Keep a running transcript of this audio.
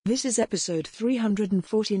This is episode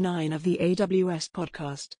 349 of the AWS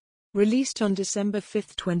podcast, released on December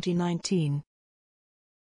 5, 2019.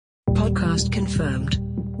 Podcast confirmed.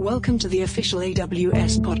 Welcome to the official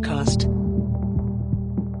AWS podcast.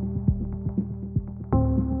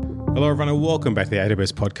 Hello everyone and welcome back to the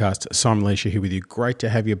AWS podcast. Simon Leisha here with you. Great to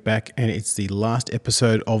have you back, and it's the last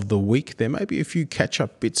episode of the week. There may be a few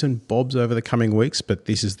catch-up bits and bobs over the coming weeks, but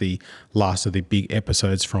this is the last of the big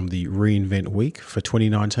episodes from the reInvent week for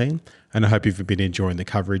 2019, and I hope you've been enjoying the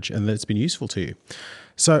coverage and that it's been useful to you.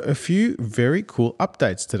 So a few very cool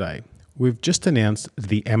updates today. We've just announced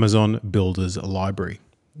the Amazon Builders Library.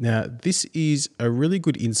 Now, this is a really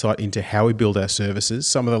good insight into how we build our services,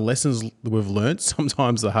 some of the lessons that we've learned,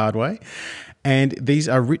 sometimes the hard way. And these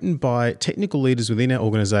are written by technical leaders within our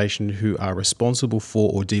organization who are responsible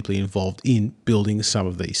for or deeply involved in building some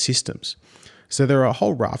of these systems. So there are a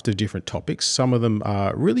whole raft of different topics. Some of them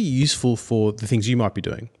are really useful for the things you might be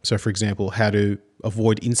doing. So for example, how to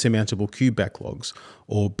avoid insurmountable queue backlogs,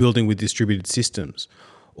 or building with distributed systems,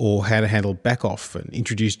 or how to handle back-off and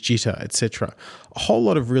introduce jitter, etc. A whole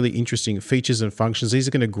lot of really interesting features and functions. These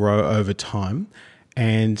are going to grow over time,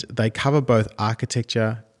 and they cover both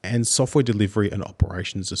architecture and software delivery and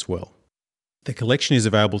operations as well. The collection is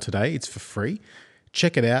available today. It's for free.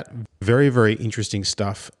 Check it out. Very, very interesting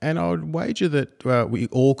stuff. And I would wager that we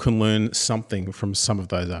all can learn something from some of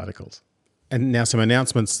those articles. And now some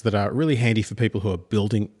announcements that are really handy for people who are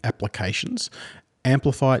building applications.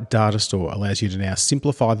 Amplify Data Store allows you to now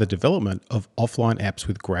simplify the development of offline apps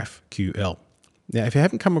with GraphQL. Now, if you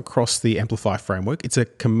haven't come across the Amplify framework, it's a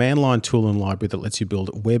command line tool and library that lets you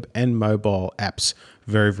build web and mobile apps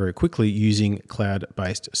very, very quickly using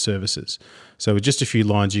cloud-based services. So with just a few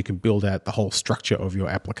lines, you can build out the whole structure of your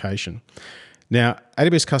application. Now,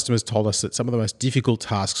 AWS customers told us that some of the most difficult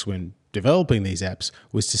tasks when developing these apps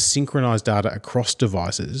was to synchronize data across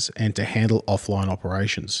devices and to handle offline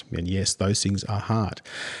operations. And yes, those things are hard.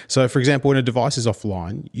 So for example, when a device is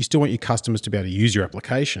offline, you still want your customers to be able to use your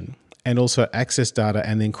application and also access data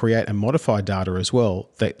and then create and modify data as well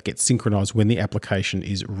that gets synchronized when the application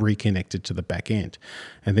is reconnected to the back end.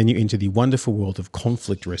 And then you enter the wonderful world of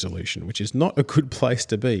conflict resolution, which is not a good place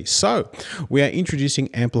to be. So we are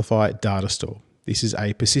introducing Amplify Data Store. This is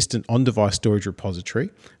a persistent on-device storage repository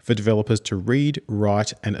for developers to read,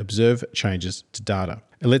 write, and observe changes to data.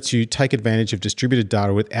 It lets you take advantage of distributed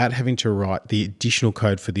data without having to write the additional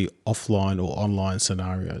code for the offline or online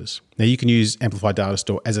scenarios. Now, you can use Amplify Data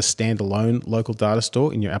Store as a standalone local data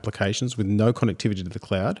store in your applications with no connectivity to the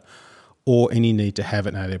cloud or any need to have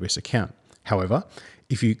an AWS account. However,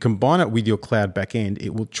 if you combine it with your cloud backend,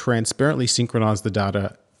 it will transparently synchronize the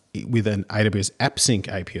data with an AWS AppSync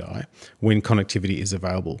API when connectivity is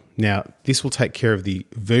available. Now, this will take care of the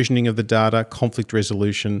versioning of the data, conflict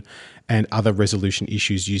resolution, and other resolution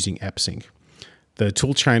issues using AppSync. The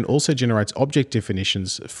toolchain also generates object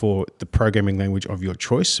definitions for the programming language of your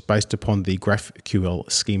choice based upon the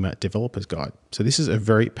GraphQL Schema Developer's Guide. So this is a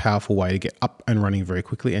very powerful way to get up and running very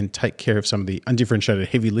quickly and take care of some of the undifferentiated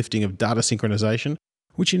heavy lifting of data synchronization,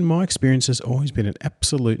 which in my experience has always been an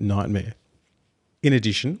absolute nightmare. In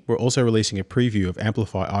addition, we're also releasing a preview of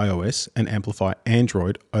Amplify iOS and Amplify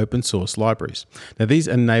Android open source libraries. Now, these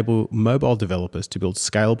enable mobile developers to build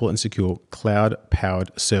scalable and secure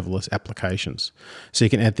cloud-powered serverless applications. So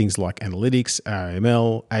you can add things like analytics,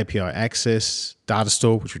 RML, API access, data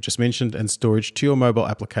store, which we just mentioned, and storage to your mobile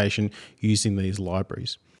application using these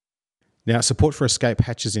libraries. Now, support for escape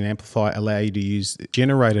hatches in Amplify allow you to use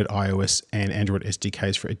generated iOS and Android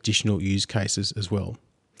SDKs for additional use cases as well.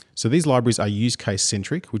 So these libraries are use case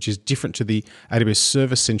centric, which is different to the AWS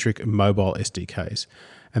service centric mobile SDKs.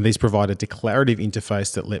 And these provide a declarative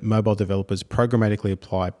interface that let mobile developers programmatically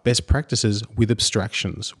apply best practices with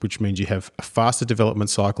abstractions, which means you have a faster development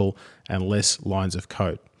cycle and less lines of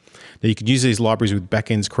code. Now, you can use these libraries with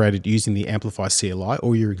backends created using the Amplify CLI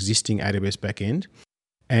or your existing AWS backend.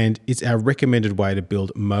 And it's our recommended way to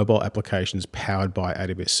build mobile applications powered by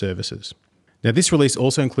AWS services. Now, this release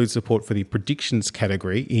also includes support for the predictions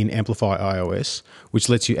category in Amplify iOS, which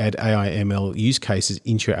lets you add AI ML use cases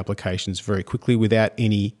into your applications very quickly without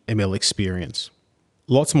any ML experience.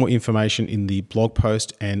 Lots more information in the blog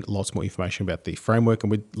post and lots more information about the framework,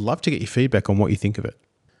 and we'd love to get your feedback on what you think of it.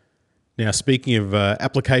 Now, speaking of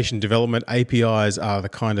application development, APIs are the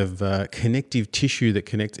kind of connective tissue that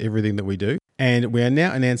connects everything that we do. And we are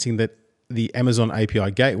now announcing that the Amazon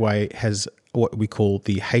API Gateway has what we call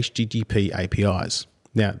the HTTP APIs.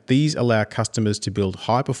 Now, these allow customers to build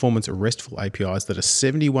high-performance RESTful APIs that are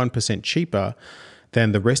 71% cheaper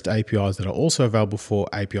than the REST APIs that are also available for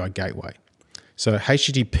API Gateway. So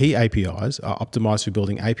HTTP APIs are optimized for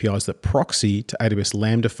building APIs that proxy to AWS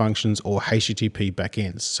Lambda functions or HTTP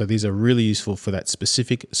backends. So these are really useful for that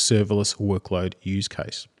specific serverless workload use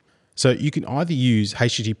case. So you can either use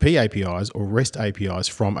HTTP APIs or REST APIs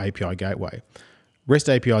from API Gateway. REST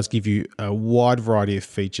APIs give you a wide variety of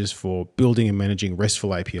features for building and managing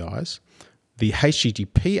RESTful APIs. The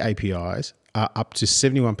HTTP APIs are up to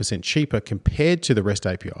 71% cheaper compared to the REST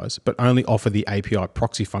APIs, but only offer the API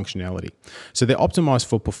proxy functionality. So they're optimized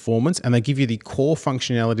for performance and they give you the core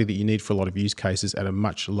functionality that you need for a lot of use cases at a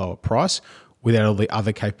much lower price without all the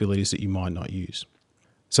other capabilities that you might not use.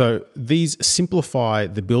 So these simplify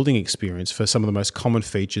the building experience for some of the most common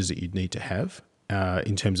features that you'd need to have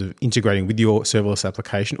in terms of integrating with your serverless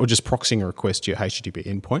application or just proxying a request to your HTTP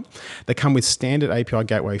endpoint. They come with standard API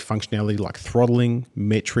Gateway functionality like throttling,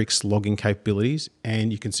 metrics, logging capabilities,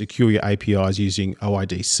 and you can secure your APIs using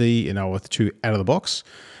OIDC and OAuth 2 out of the box.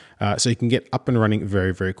 So you can get up and running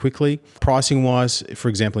very, very quickly. Pricing wise, for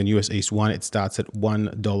example, in US East 1, it starts at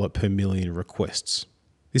 $1 per million requests.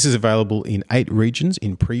 This is available in 8 regions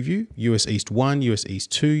in preview: US East 1, US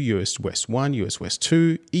East 2, US West 1, US West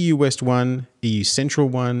 2, EU West 1, EU Central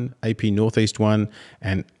 1, AP Northeast 1,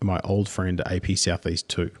 and my old friend AP Southeast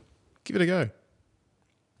 2. Give it a go.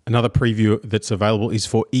 Another preview that's available is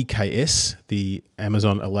for EKS, the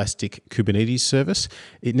Amazon Elastic Kubernetes service.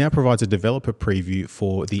 It now provides a developer preview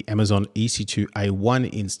for the Amazon EC2 A1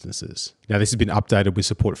 instances. Now, this has been updated with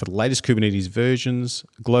support for the latest Kubernetes versions,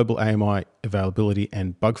 global AMI availability,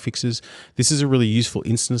 and bug fixes. This is a really useful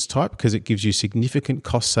instance type because it gives you significant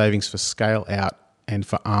cost savings for scale out and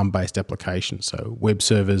for ARM-based applications, so web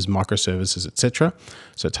servers, microservices, etc.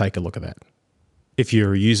 So take a look at that. If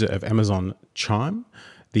you're a user of Amazon Chime,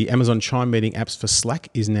 the Amazon Chime meeting apps for Slack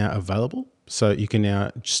is now available. So you can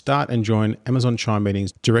now start and join Amazon Chime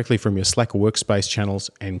meetings directly from your Slack workspace channels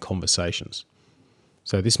and conversations.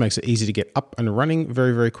 So this makes it easy to get up and running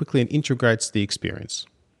very, very quickly and integrates the experience.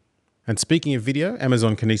 And speaking of video,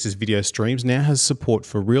 Amazon Kinesis Video Streams now has support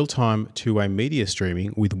for real-time two-way media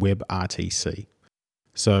streaming with WebRTC.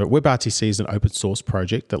 So WebRTC is an open source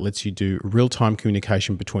project that lets you do real-time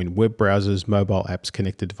communication between web browsers, mobile apps,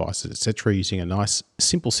 connected devices, etc. using a nice,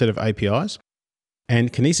 simple set of APIs.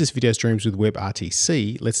 And Kinesis Video Streams with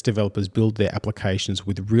WebRTC lets developers build their applications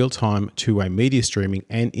with real-time two-way media streaming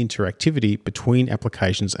and interactivity between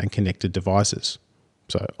applications and connected devices.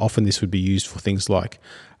 So often this would be used for things like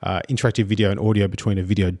interactive video and audio between a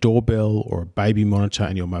video doorbell or a baby monitor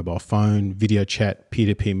and your mobile phone, video chat,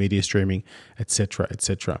 peer-to-peer media streaming, etc.,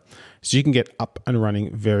 etc. So you can get up and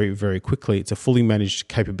running very, very quickly. It's a fully managed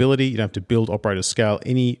capability. You don't have to build, operate, or scale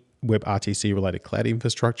any WebRTC related cloud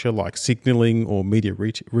infrastructure like signaling or media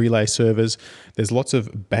relay servers. There's lots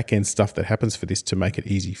of back-end stuff that happens for this to make it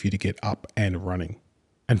easy for you to get up and running.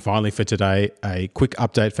 And finally for today, a quick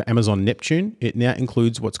update for Amazon Neptune. It now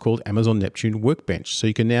includes what's called Amazon Neptune Workbench. So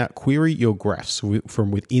you can now query your graphs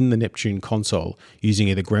from within the Neptune console using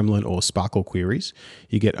either Gremlin or Sparkle queries.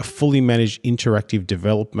 You get a fully managed interactive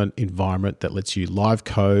development environment that lets you live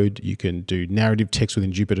code. You can do narrative text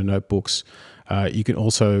within Jupyter Notebooks. You can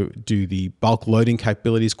also do the bulk loading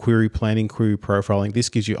capabilities, query planning, query profiling. This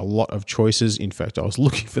gives you a lot of choices. In fact, I was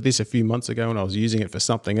looking for this a few months ago and I was using it for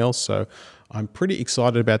something else. So I'm pretty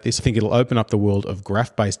excited about this. I think it'll open up the world of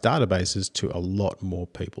graph-based databases to a lot more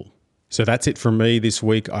people. So that's it from me this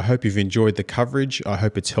week. I hope you've enjoyed the coverage. I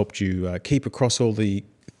hope it's helped you keep across all the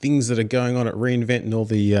things that are going on at reInvent and all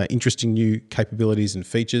the interesting new capabilities and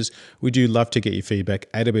features. We do love to get your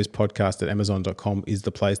feedback. AWSpodcast@amazon.com is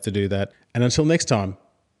the place to do that. And until next time,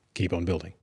 keep on building.